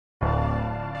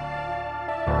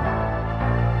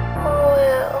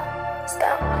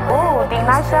Ain't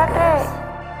nice shot that.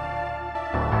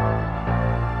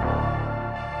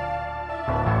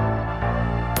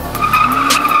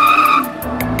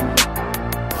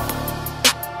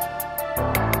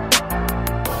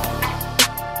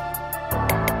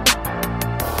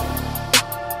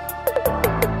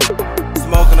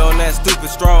 Smoking on that stupid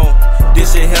strong.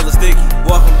 This shit hella sticky.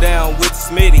 Walk him down with the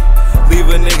Smitty. Leave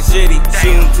a nigga shitty.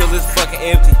 Shoot him till it's fucking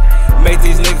empty. Make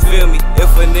these niggas feel me. If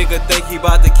a nigga think he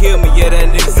bout to kill me, yeah, that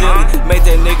nigga silly. Make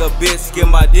that nigga bitch give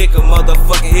my dick a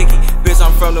motherfucking hickey. Bitch,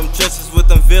 I'm from them trenches with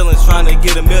them villains trying to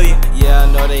get a million. Yeah,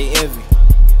 I know they envy,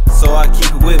 so I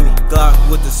keep it with me. Glock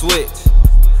with the switch.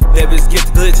 That bitch get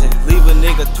the glitching. Leave a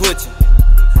nigga twitching.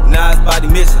 Now his body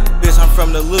missing. Bitch, I'm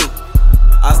from the loop.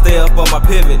 I stay up on my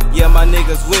pivot. Yeah, my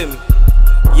niggas with me.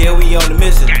 Yeah, we on the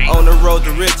mission. On the road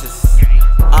to riches.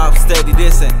 I'm steady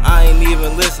dissing. I ain't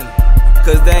even listening,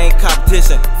 cause they ain't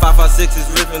competition. 556 is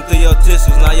ripping through your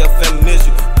tissues. Now your family miss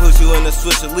you. Push you in the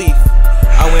switch of leaf.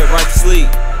 I went right to sleep.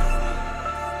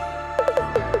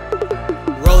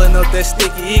 Rolling up that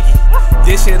sticky icky.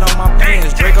 This shit on my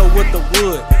pants. Draco with the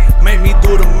wood. Make me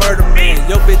do the murder man.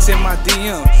 Yo bitch in my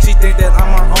DM. She think that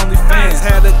I'm her OnlyFans.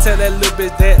 Had to tell that little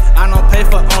bitch that I don't pay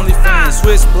for OnlyFans.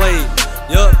 Switchblade.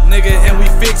 Yup, nigga, and we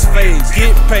fix phase.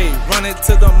 Get paid, run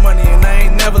into the money, and I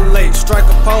ain't never late. Strike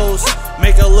a pose,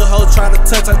 make a little hoe try to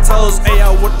touch her toes.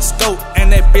 AR with the scope, and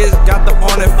that bitch got the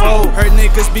on that fold. Her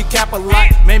niggas be cap a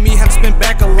lot, made me have to spin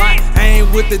back a lot. I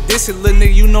ain't with the dishing, little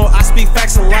nigga, you know I speak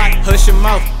facts a lot. Hush your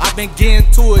mouth, I been getting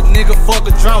to it, nigga, fuck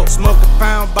a drought. Smoke a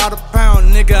pound by the